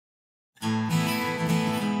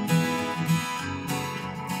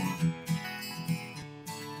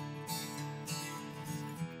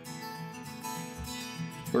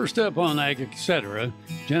First up on AGetc,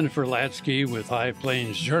 Jennifer Latzke with High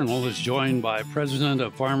Plains Journal is joined by President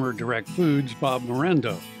of Farmer Direct Foods, Bob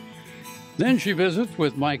Morando. Then she visits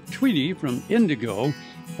with Mike Tweedy from Indigo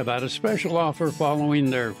about a special offer following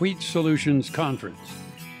their Wheat Solutions Conference.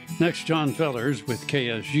 Next, John Fellars with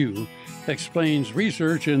KSU explains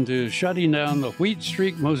research into shutting down the wheat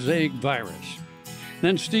streak mosaic virus.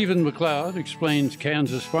 Then Steven McCloud explains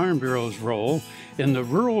Kansas Farm Bureau's role in the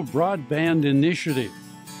Rural Broadband initiative.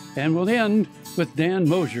 And we'll end with Dan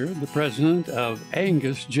Moser, the president of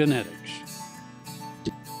Angus Genetics.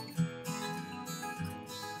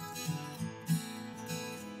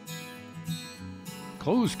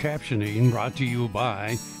 Closed captioning brought to you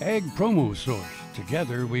by Ag Promo Source.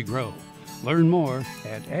 Together we grow. Learn more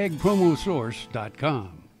at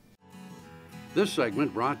agpromosource.com. This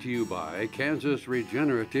segment brought to you by Kansas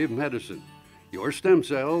Regenerative Medicine. Your stem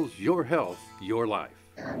cells, your health, your life.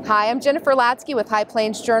 Hi, I'm Jennifer Latzke with High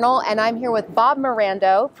Plains Journal, and I'm here with Bob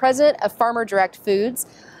Morando, president of Farmer Direct Foods.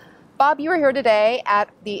 Bob, you were here today at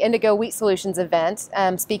the Indigo Wheat Solutions event,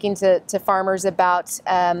 speaking to farmers about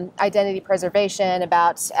identity preservation,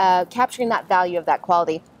 about capturing that value of that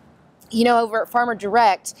quality. You know, over at Farmer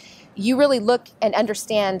Direct, you really look and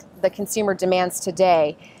understand the consumer demands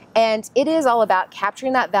today. And it is all about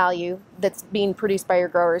capturing that value that's being produced by your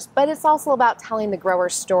growers, but it's also about telling the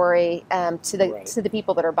grower's story to the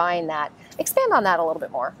people that are buying that. Expand on that a little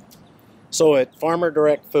bit more. So at Farmer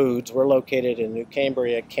Direct Foods, we're located in New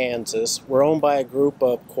Cambria, Kansas. We're owned by a group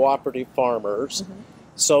of cooperative farmers. Mm-hmm.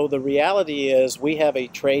 So the reality is we have a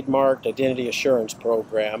trademarked identity assurance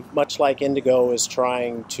program, much like Indigo is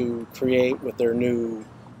trying to create with their new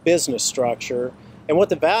business structure. And what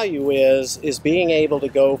the value is being able to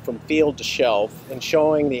go from field to shelf and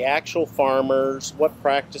showing the actual farmers what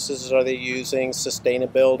practices are they using,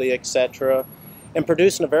 sustainability, etc., and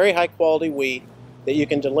producing a very high quality wheat that you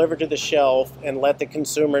can deliver to the shelf and let the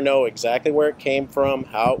consumer know exactly where it came from,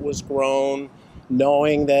 how it was grown,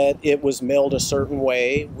 knowing that it was milled a certain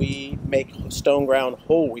way. We make stone ground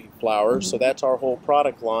whole wheat flour, so that's our whole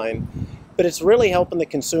product line. But it's really helping the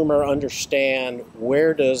consumer understand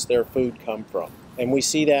where does their food come from. And we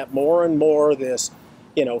see that more and more, this,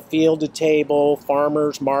 you know, field to table,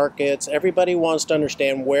 farmers markets, everybody wants to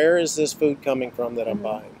understand where is this food coming from that I'm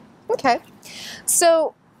buying. Okay.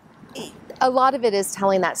 So a lot of it is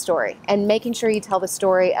telling that story and making sure you tell the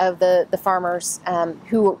story of the farmers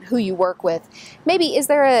who you work with. Maybe is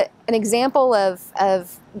there an example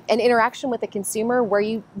of an interaction with the consumer where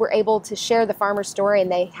you were able to share the farmer's story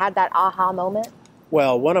and they had that aha moment?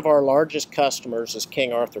 Well, one of our largest customers is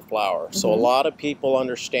King Arthur Flour. Mm-hmm. So a lot of people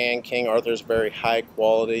understand King Arthur's very high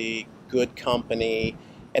quality, good company.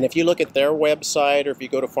 And if you look at their website or if you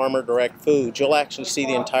go to Farmer Direct Foods, you'll actually see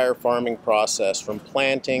the entire farming process from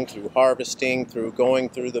planting through harvesting through going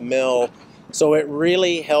through the mill. So it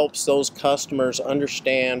really helps those customers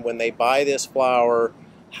understand when they buy this flour,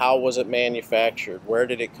 how was it manufactured, where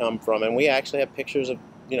did it come from. And we actually have pictures of,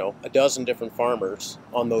 you know, a dozen different farmers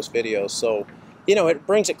on those videos. So, you know, it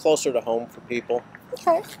brings it closer to home for people.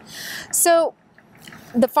 Okay. So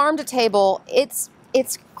the farm to table, it's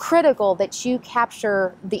critical that you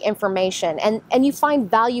capture the information and you find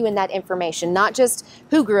value in that information, not just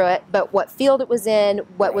who grew it, but what field it was in,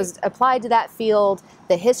 what was applied to that field,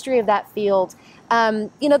 the history of that field.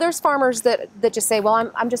 You know, there's farmers that just say,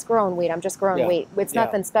 well, I'm just growing wheat, I'm just growing wheat. It's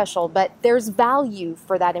nothing special, but there's value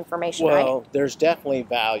for that information, right? Well, there's definitely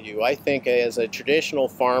value. I think as a traditional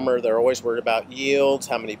farmer, they're always worried about yields,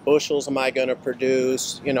 how many bushels am I going to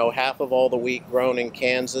produce? You know, half of all the wheat grown in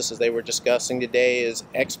Kansas, as they were discussing today, is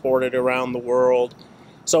exported around the world.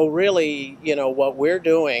 So really, you know, what we're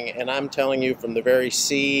doing, and I'm telling you from the very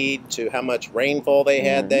seed to how much rainfall they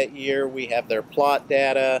had that year, we have their plot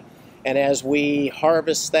data. And as we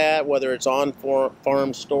harvest that, whether it's on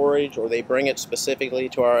farm storage or they bring it specifically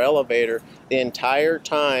to our elevator, the entire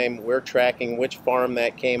time we're tracking which farm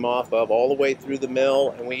that came off of all the way through the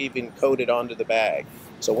mill, and we even code it onto the bag.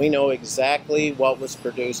 So we know exactly what was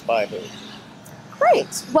produced by who.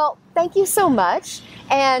 Great. Well, thank you so much.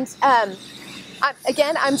 And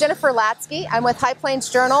again, I'm Jennifer Latzke. I'm with High Plains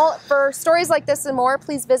Journal. For stories like this and more,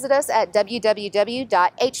 please visit us at www.hpj.com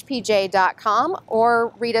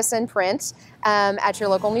or read us in print at your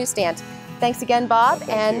local newsstand. Thanks again, Bob,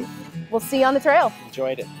 and we'll see you on the trail.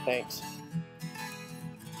 Enjoyed it. Thanks.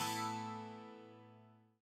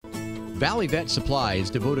 Valley Vet Supply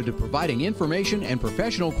is devoted to providing information and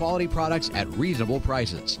professional quality products at reasonable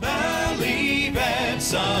prices. Valley Vet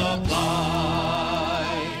Supply.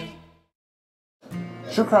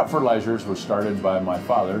 Sure Crop Fertilizers was started by my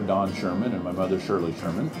father, Don Sherman, and my mother, Shirley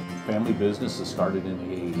Sherman. Family business that started in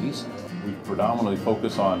the 80s. We predominantly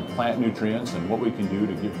focus on plant nutrients and what we can do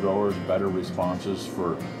to give growers better responses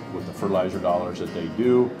with the fertilizer dollars that they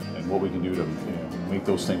do, and what we can do to make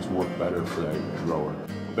those things work better for that grower.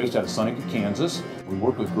 We're based out of Seneca, Kansas. We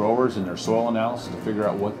work with growers in their soil analysis to figure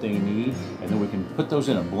out what they need, and then we can put those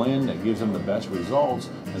in a blend that gives them the best results,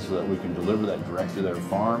 and so that we can deliver that direct to their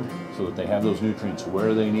farm so that they have those nutrients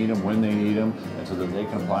where they need them, when they need them, and so that they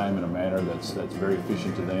can apply them in a manner that's very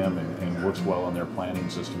efficient to them and works well on their planting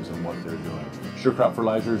systems and what they're doing. Sure Crop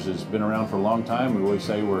Fertilizers has been around for a long time. We always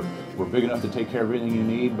say we're big enough to take care of everything you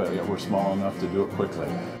need, but we're small enough to do it quickly.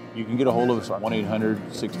 You can get a hold of us at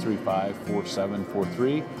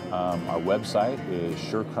 1-800-635-4743. Our website is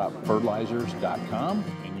surecropfertilizers.com,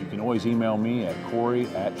 and you can always email me at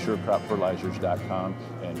Corey@surecropfertilizers.com,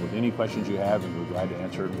 and with any questions you have, we're glad to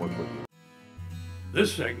answer and work with you.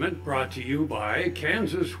 This segment brought to you by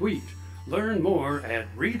Kansas Wheat. Learn more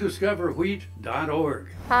at rediscoverwheat.org.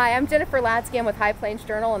 Hi, I'm Jennifer Latzke. I'm with High Plains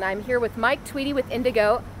Journal, and I'm here with Mike Tweedy with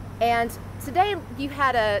Indigo. And today you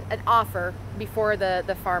had an offer before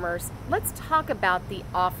the farmers. Let's talk about the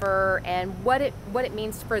offer and what it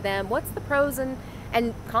means for them. What's the pros and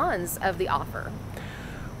cons of the offer?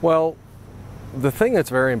 Well, the thing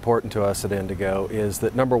that's very important to us at Indigo is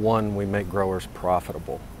that number one, we make growers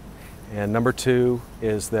profitable. And number two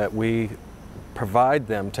is that we provide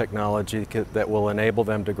them technology that will enable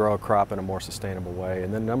them to grow a crop in a more sustainable way.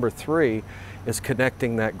 And then number three is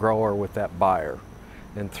connecting that grower with that buyer.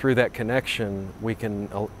 And through that connection, we can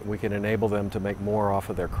enable them to make more off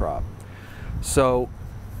of their crop. So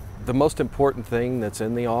the most important thing that's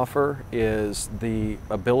in the offer is the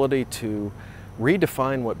ability to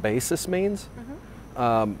redefine what basis means.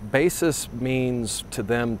 Basis means to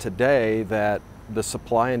them today that the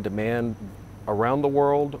supply and demand around the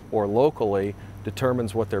world or locally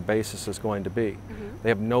determines what their basis is going to be. They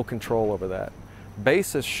have no control over that.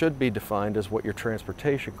 Basis should be defined as what your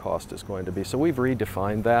transportation cost is going to be. So we've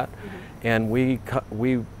redefined that, and we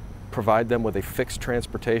provide them with a fixed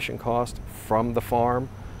transportation cost from the farm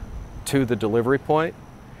to the delivery point,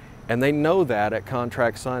 and they know that at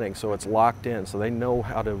contract signing, so it's locked in, so they know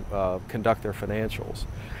how to conduct their financials.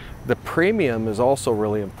 The premium is also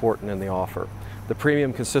really important in the offer. The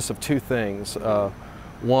premium consists of two things.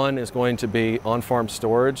 One is going to be on-farm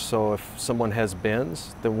storage, so if someone has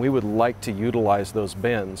bins, then we would like to utilize those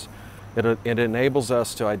bins. It enables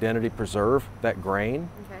us to identity preserve that grain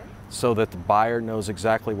so that the buyer knows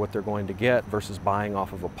exactly what they're going to get versus buying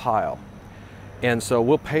off of a pile. And so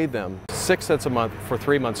we'll pay them 6 cents a month for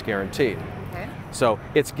 3 months guaranteed. So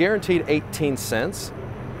it's guaranteed 18 cents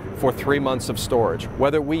for 3 months of storage.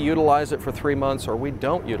 Whether we utilize it for 3 months or we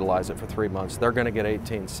don't utilize it for 3 months, they're going to get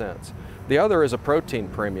 18 cents. The other is a protein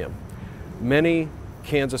premium. Many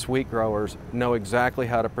Kansas wheat growers know exactly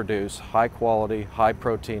how to produce high quality, high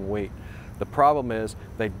protein wheat. The problem is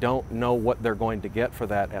they don't know what they're going to get for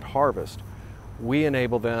that at harvest. We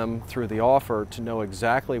enable them through the offer to know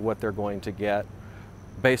exactly what they're going to get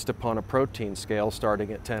based upon a protein scale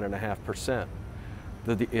starting at 10.5%.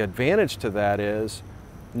 The advantage to that is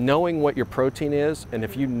knowing what your protein is, and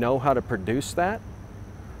if you know how to produce that,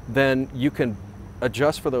 then you can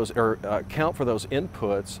adjust for those or account for those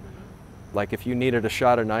inputs. Like if you needed a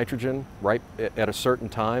shot of nitrogen right at a certain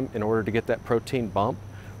time in order to get that protein bump,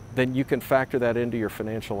 then you can factor that into your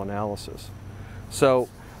financial analysis. So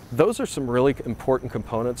those are some really important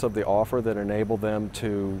components of the offer that enable them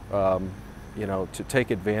to, to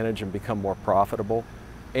take advantage and become more profitable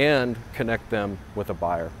and connect them with a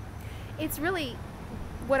buyer. It's really,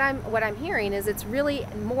 what I'm hearing is it's really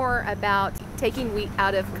more about taking wheat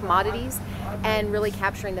out of commodities and really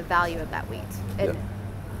capturing the value of that wheat. Yeah,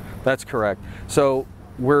 that's correct. So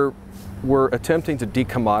we're attempting to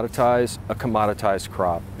decommoditize a commoditized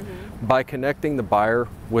crop. By connecting the buyer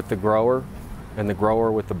with the grower and the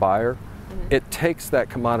grower with the buyer, it takes that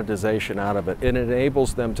commoditization out of it. It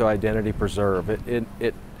enables them to identity preserve.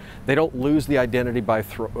 They don't lose the identity by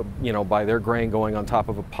their grain going on top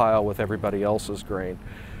of a pile with everybody else's grain.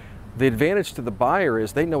 The advantage to the buyer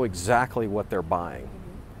is they know exactly what they're buying,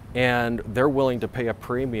 and they're willing to pay a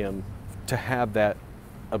premium to have that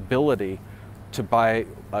ability to buy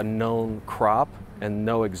a known crop and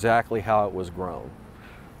know exactly how it was grown.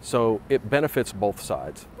 So it benefits both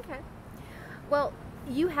sides. Okay. Well,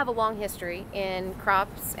 you have a long history in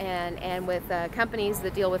crops and with companies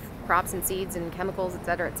that deal with crops and seeds and chemicals, et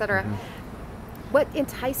cetera, et cetera. What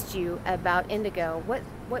enticed you about Indigo? What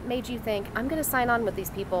made you think, I'm going to sign on with these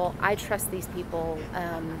people, I trust these people,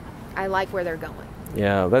 I like where they're going?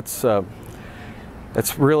 Yeah, that's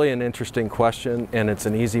It's really an interesting question, and it's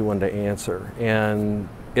an easy one to answer. And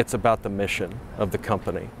it's about the mission of the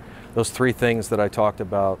company. Those three things that I talked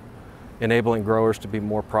about: enabling growers to be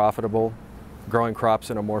more profitable, growing crops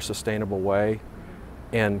in a more sustainable way,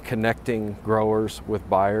 and connecting growers with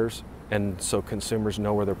buyers, and so consumers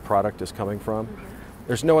know where their product is coming from.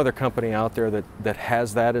 There's no other company out there that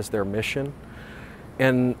has that as their mission.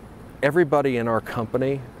 And everybody in our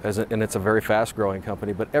company, and it's a very fast-growing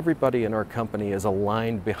company, but everybody in our company is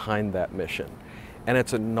aligned behind that mission. And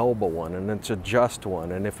it's a noble one, and it's a just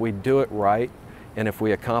one. And if we do it right, and if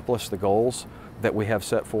we accomplish the goals that we have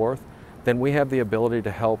set forth, then we have the ability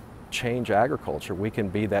to help change agriculture. We can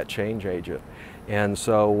be that change agent. And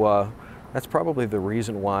so that's probably the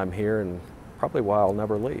reason why I'm here, and probably why I'll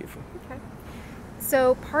never leave. Okay.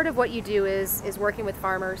 So part of what you do is working with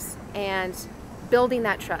farmers and building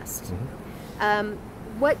that trust. Mm-hmm.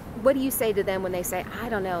 What do you say to them when they say, I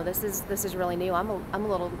don't know, this is really new, I'm a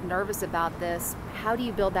little nervous about this? How do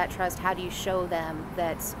you build that trust? How do you show them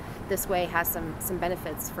that this way has some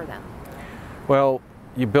benefits for them? Well,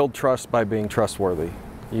 you build trust by being trustworthy.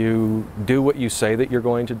 You do what you say that you're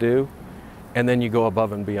going to do, and then you go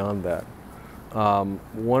above and beyond that. And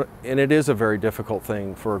it is a very difficult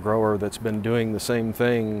thing for a grower that's been doing the same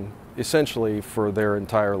thing essentially for their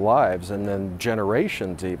entire lives, and then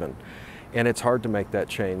generations even. And it's hard to make that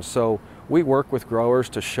change. So we work with growers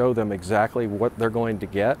to show them exactly what they're going to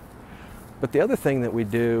get. But the other thing that we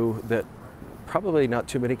do that probably not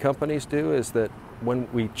too many companies do is that when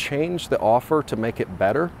we change the offer to make it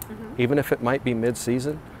better, even if it might be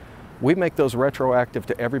mid-season, we make those retroactive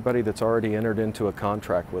to everybody that's already entered into a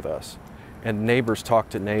contract with us. And neighbors talk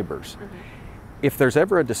to neighbors. If there's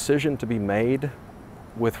ever a decision to be made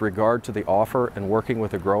with regard to the offer and working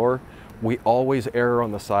with a grower, we always err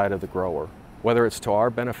on the side of the grower, whether it's to our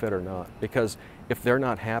benefit or not. Because if they're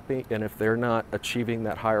not happy and if they're not achieving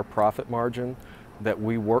that higher profit margin that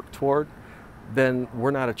we work toward, then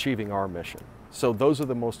we're not achieving our mission. So those are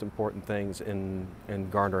the most important things in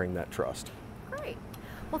garnering that trust. Great.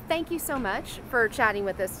 Well, thank you so much for chatting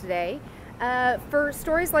with us today. For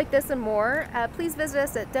stories like this and more, please visit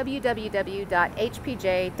us at www.hpj.com.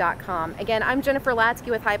 Again, I'm Jennifer Latzke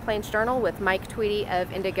with High Plains Journal with Mike Tweedy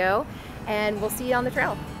of Indigo, and we'll see you on the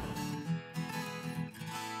trail.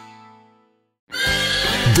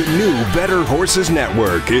 The new Better Horses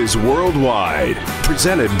Network is worldwide,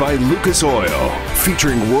 presented by Lucas Oil,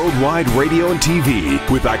 featuring worldwide radio and TV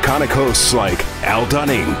with iconic hosts like Al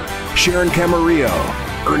Dunning, Sharon Camarillo,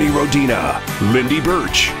 Ernie Rodina, Lindy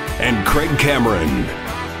Birch, and Craig Cameron.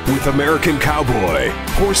 With American Cowboy,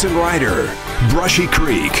 Horse and Rider, Brushy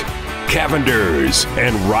Creek, Cavenders,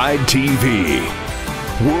 and Ride TV.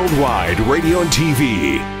 Worldwide radio and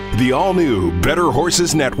TV, the all-new Better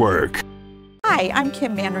Horses Network. Hi, I'm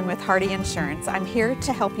Kim Mandring with Hardy Insurance. I'm here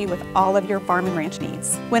to help you with all of your farm and ranch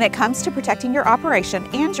needs. When it comes to protecting your operation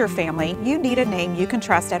and your family, you need a name you can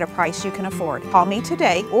trust at a price you can afford. Call me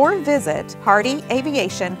today or visit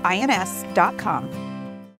hardyaviationins.com.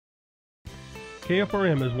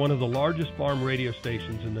 KFRM is one of the largest farm radio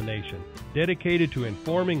stations in the nation, dedicated to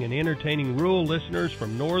informing and entertaining rural listeners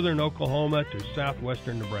from northern Oklahoma to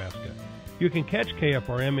southwestern Nebraska. You can catch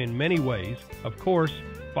KFRM in many ways. Of course,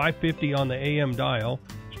 550 on the AM dial,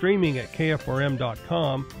 streaming at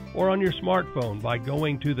kfrm.com, or on your smartphone by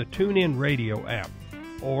going to the TuneIn Radio app,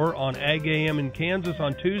 or on Ag AM in Kansas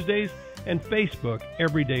on Tuesdays and Facebook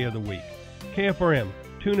every day of the week. KFRM,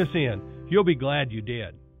 tune us in. You'll be glad you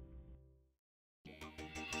did.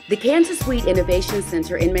 The Kansas Wheat Innovation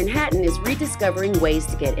Center in Manhattan is rediscovering ways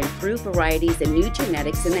to get improved varieties and new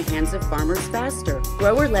genetics in the hands of farmers faster.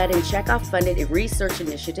 Grower-led and checkoff-funded research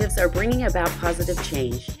initiatives are bringing about positive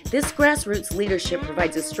change. This grassroots leadership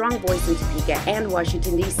provides a strong voice in Topeka and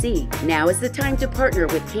Washington, D.C. Now is the time to partner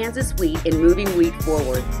with Kansas Wheat in moving wheat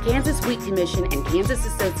forward. Kansas Wheat Commission and Kansas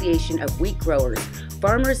Association of Wheat Growers.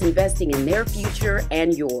 Farmers investing in their future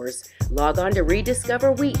and yours. Log on to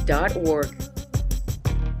rediscoverwheat.org.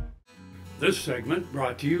 This segment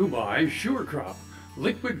brought to you by Sure Crop,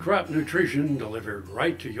 liquid crop nutrition delivered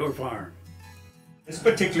right to your farm. This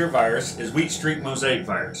particular virus is wheat streak mosaic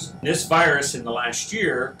virus. This virus in the last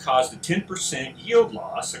year caused a 10% yield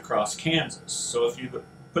loss across Kansas. So if you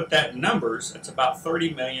put that in numbers, it's about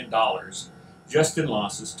 $30 million just in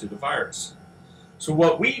losses to the virus. So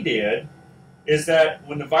what we did is that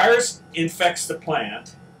when the virus infects the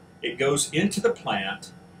plant, it goes into the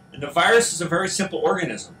plant. And the virus is a very simple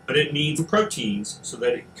organism, but it needs proteins so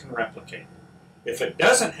that it can replicate. If it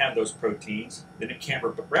doesn't have those proteins, then it can't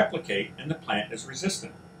replicate and the plant is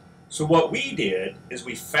resistant. So what we did is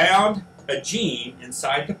we found a gene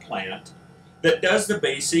inside the plant that does the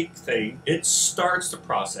basic thing. It starts the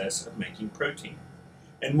process of making protein.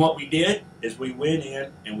 And what we did is we went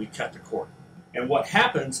in and we cut the cord. And what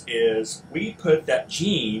happens is we put that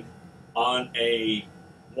gene on a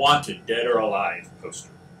wanted, dead or alive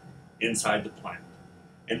poster inside the plant.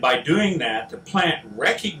 And by doing that, the plant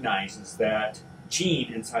recognizes that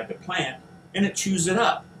gene inside the plant and it chews it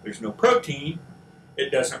up. There's no protein,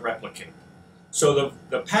 it doesn't replicate. So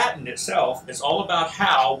the patent itself is all about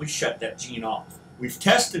how we shut that gene off. We've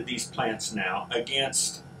tested these plants now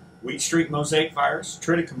against wheat streak mosaic virus,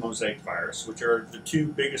 triticum mosaic virus, which are the two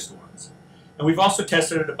biggest ones. And we've also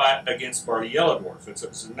tested it against barley yellow dwarf.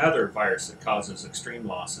 It's another virus that causes extreme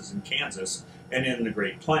losses in Kansas and in the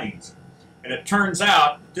Great Plains. And it turns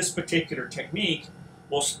out this particular technique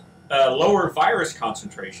will lower virus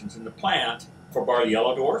concentrations in the plant for barley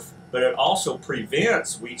yellow dwarf, but it also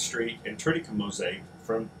prevents wheat streak and triticum mosaic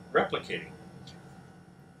from replicating.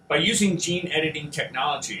 By using gene editing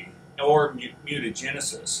technology or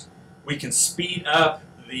mutagenesis, we can speed up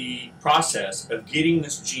the process of getting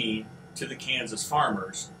this gene to the Kansas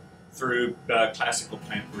farmers through classical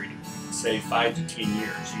plant breeding, say 5 to 10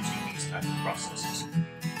 years using these type of processes.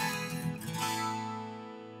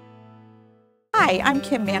 Hi, I'm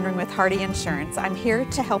Kim Mandring with Hardy Insurance. I'm here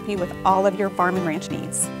to help you with all of your farm and ranch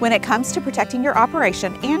needs. When it comes to protecting your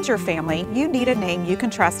operation and your family, you need a name you can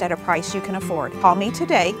trust at a price you can afford. Call me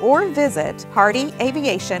today or visit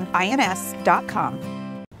hardyaviationins.com.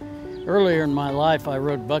 Earlier in my life, I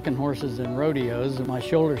rode bucking horses and rodeos, and my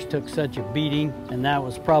shoulders took such a beating, and that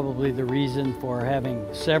was probably the reason for having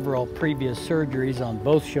several previous surgeries on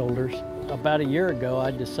both shoulders. About a year ago, I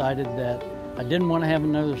decided that I didn't want to have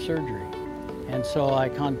another surgery. And so I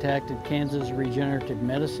contacted Kansas Regenerative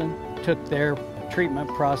Medicine, took their treatment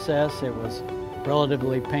process. It was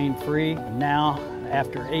relatively pain-free. Now,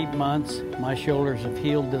 after 8 months, my shoulders have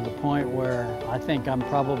healed to the point where I think I'm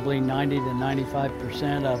probably 90 to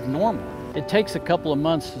 95% of normal. It takes a couple of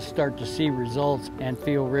months to start to see results and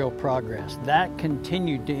feel real progress. That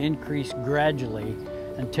continued to increase gradually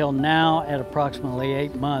until now at approximately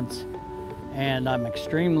 8 months. And I'm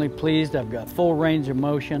extremely pleased. I've got full range of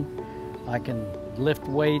motion. I can lift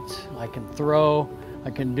weights, I can throw,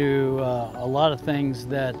 I can do a lot of things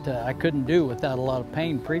that I couldn't do without a lot of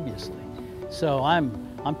pain previously. So I'm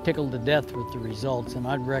tickled to death with the results, and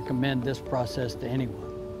I'd recommend this process to anyone.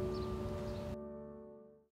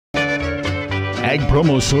 Ag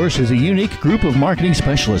Promo Source is a unique group of marketing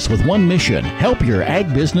specialists with one mission: help your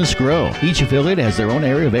ag business grow. Each affiliate has their own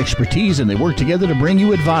area of expertise, and they work together to bring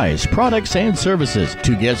you advice, products, and services.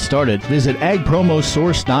 To get started, visit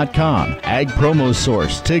agpromosource.com. Ag Promo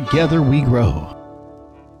Source, together we grow.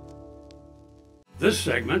 This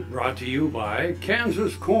segment brought to you by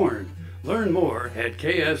Kansas Corn. Learn more at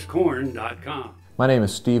kscorn.com. My name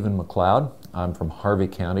is Steven McCloud. I'm from Harvey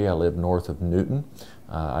County. I live north of Newton.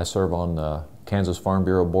 I serve on the Kansas Farm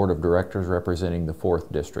Bureau Board of Directors representing the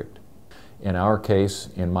 4th District. In our case,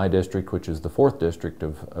 in my district, which is the 4th District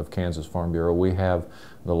of Kansas Farm Bureau, we have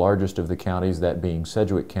the largest of the counties, that being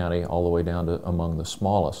Sedgwick County, all the way down to among the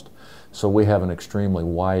smallest. So we have an extremely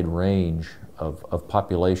wide range of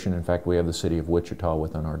population. In fact, we have the city of Wichita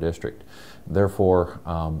within our district. Therefore,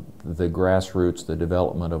 the grassroots, the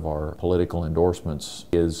development of our political endorsements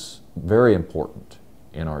is very important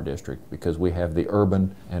in our district because we have the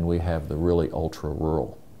urban and we have the really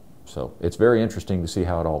ultra-rural. So it's very interesting to see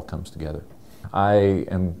how it all comes together. I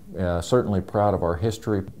am certainly proud of our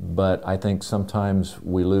history, but I think sometimes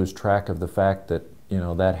we lose track of the fact that, you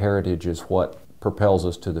know, that heritage is what propels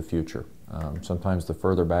us to the future. Sometimes the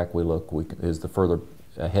further back we look is the further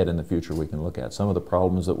ahead in the future we can look at. Some of the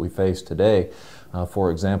problems that we face today,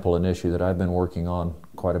 for example, an issue that I've been working on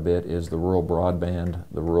quite a bit is the rural broadband,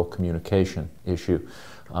 the rural communication issue.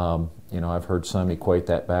 You know, I've heard some equate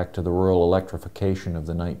that back to the rural electrification of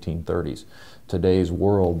the 1930s. Today's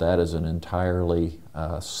world, that is an entirely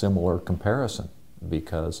similar comparison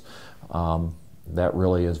because that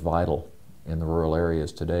really is vital in the rural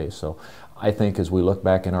areas today. So I think as we look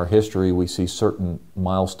back in our history, we see certain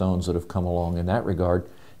milestones that have come along in that regard,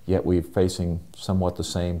 yet we're facing somewhat the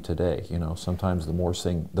same today. You know, sometimes the more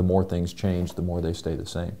things change, the more they stay the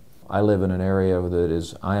same. I live in an area that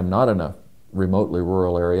is, I am not in a remotely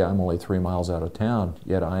rural area. I'm only 3 miles out of town,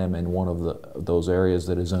 yet I am in one of those areas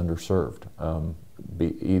that is underserved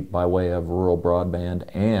by way of rural broadband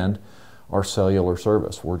and our cellular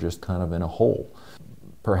service. We're just kind of in a hole.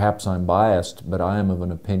 Perhaps I'm biased, but I am of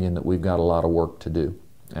an opinion that we've got a lot of work to do.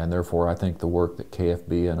 And therefore, I think the work that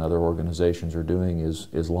KFB and other organizations are doing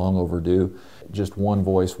is long overdue. Just one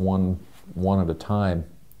voice, one at a time,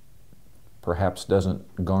 perhaps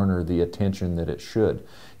doesn't garner the attention that it should.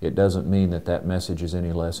 It doesn't mean that that message is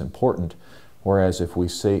any less important, whereas if we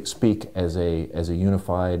speak as a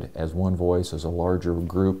unified, as one voice, as a larger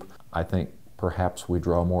group, I think perhaps we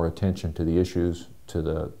draw more attention to the issues, to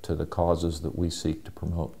the causes that we seek to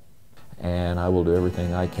promote. And I will do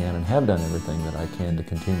everything I can, and have done everything that I can, to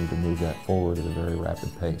continue to move that forward at a very rapid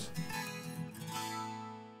pace.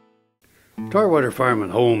 Tarwater Farm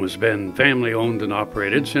and Home has been family-owned and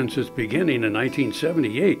operated since its beginning in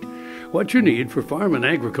 1978. What you need for farm and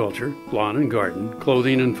agriculture, lawn and garden,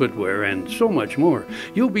 clothing and footwear, and so much more.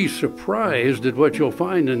 You'll be surprised at what you'll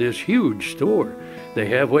find in this huge store. They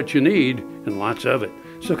have what you need, and lots of it.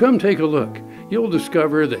 So come take a look. You'll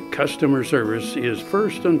discover that customer service is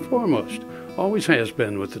first and foremost. Always has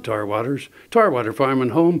been with the Tarwaters. Tarwater Farm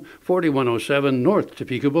and Home, 4107 North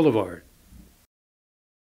Topeka Boulevard.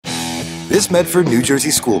 This Medford, New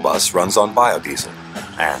Jersey school bus runs on biodiesel,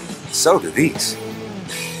 and so do these.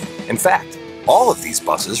 In fact, all of these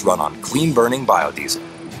buses run on clean-burning biodiesel,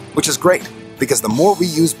 which is great because the more we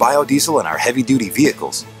use biodiesel in our heavy-duty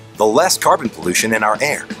vehicles, the less carbon pollution in our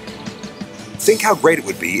air. Think how great it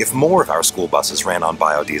would be if more of our school buses ran on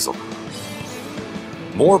biodiesel.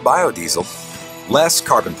 More biodiesel, less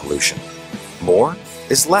carbon pollution. More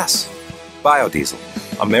is less.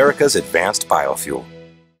 Biodiesel, America's advanced biofuel.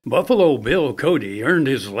 Buffalo Bill Cody earned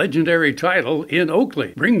his legendary title in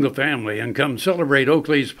Oakley. Bring the family and come celebrate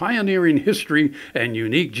Oakley's pioneering history and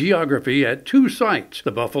unique geography at two sites,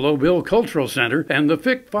 the Buffalo Bill Cultural Center and the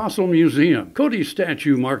Fick Fossil Museum. Cody's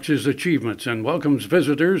statue marks his achievements and welcomes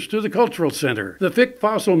visitors to the Cultural Center. The Fick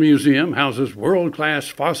Fossil Museum houses world-class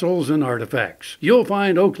fossils and artifacts. You'll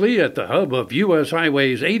find Oakley at the hub of U.S.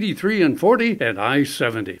 Highways 83 and 40 and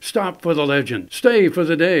I-70. Stop for the legend. Stay for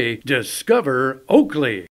the day. Discover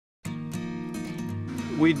Oakley.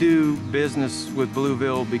 We do business with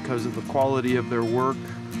Blueville because of the quality of their work.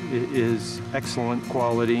 It is excellent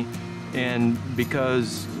quality, and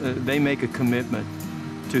because they make a commitment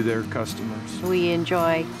to their customers. We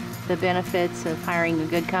enjoy the benefits of hiring a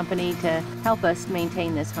good company to help us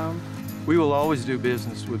maintain this home. We will always do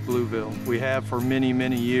business with Blueville. We have for many,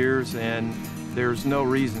 many years, and there's no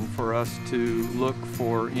reason for us to look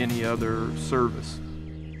for any other service.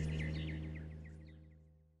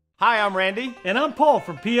 Hi, I'm Randy. And I'm Paul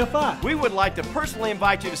from PFI. We would like to personally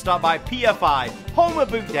invite you to stop by PFI, home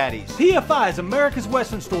of Boot Daddies. PFI is America's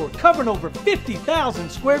Western store, covering over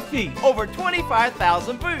 50,000 square feet. Over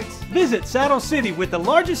 25,000 boots. Visit Saddle City with the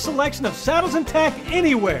largest selection of saddles and tack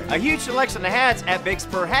anywhere. A huge selection of hats at Big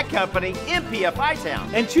Spur Hat Company in PFI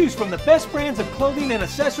Town. And choose from the best brands of clothing and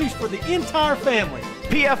accessories for the entire family.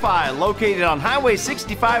 PFI, located on Highway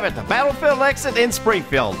 65 at the Battlefield exit in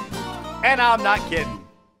Springfield. And I'm not kidding.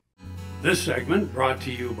 This segment brought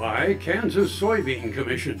to you by Kansas Soybean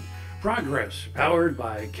Commission. Progress powered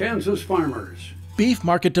by Kansas farmers. Beef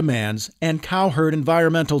market demands and cow herd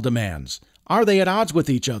environmental demands. Are they at odds with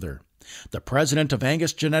each other? The president of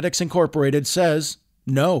Angus Genetics Incorporated says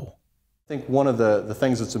no. I think one of the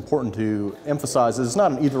things that's important to emphasize is it's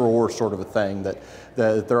not an either-or sort of a thing, that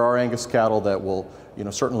there are Angus cattle that will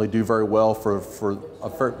certainly do very well for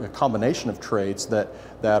a combination of traits that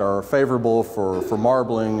are favorable for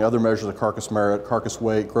marbling, other measures of carcass merit, carcass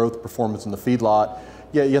weight, growth, performance in the feedlot,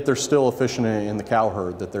 yet they're still efficient in the cow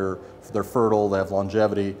herd, that they're fertile, they have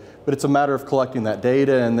longevity. But it's a matter of collecting that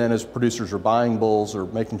data, and then as producers are buying bulls or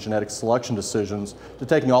making genetic selection decisions, to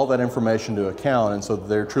taking all that information into account, and so that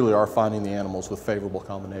they truly are finding the animals with favorable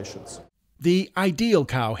combinations. The ideal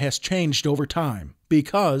cow has changed over time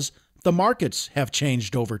because the markets have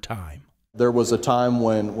changed over time. There was a time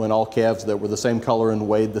when all calves that were the same color and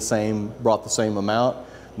weighed the same brought the same amount.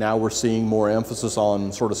 Now we're seeing more emphasis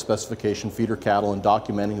on sort of specification feeder cattle and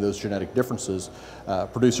documenting those genetic differences.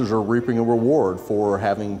 Producers are reaping a reward for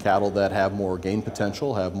having cattle that have more gain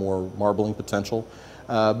potential, have more marbling potential,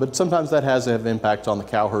 but sometimes that has an impact on the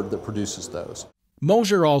cow herd that produces those.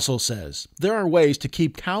 Moser also says there are ways to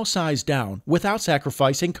keep cow size down without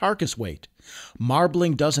sacrificing carcass weight.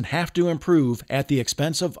 Marbling doesn't have to improve at the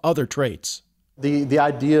expense of other traits. The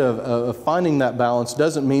idea of finding that balance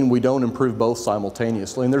doesn't mean we don't improve both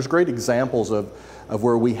simultaneously, and there's great examples of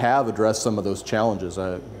where we have addressed some of those challenges.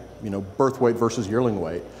 Birth weight versus yearling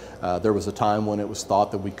weight. There was a time when it was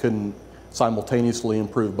thought that we couldn't simultaneously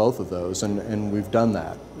improve both of those, and we've done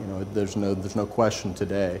that. There's no question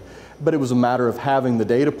today. But it was a matter of having the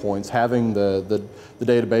data points, having the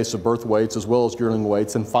database of birth weights as well as yearling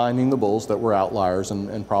weights, and finding the bulls that were outliers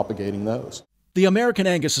and propagating those. The American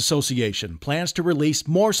Angus Association plans to release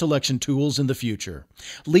more selection tools in the future,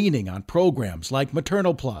 leaning on programs like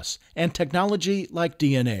Maternal Plus and technology like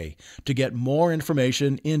DNA to get more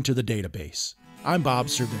information into the database. I'm Bob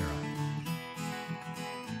Cervera.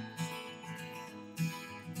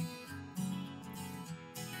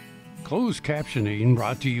 Closed captioning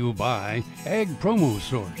brought to you by Ag Promo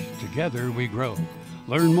Source. Together we grow.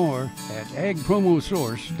 Learn more at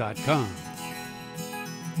agpromosource.com.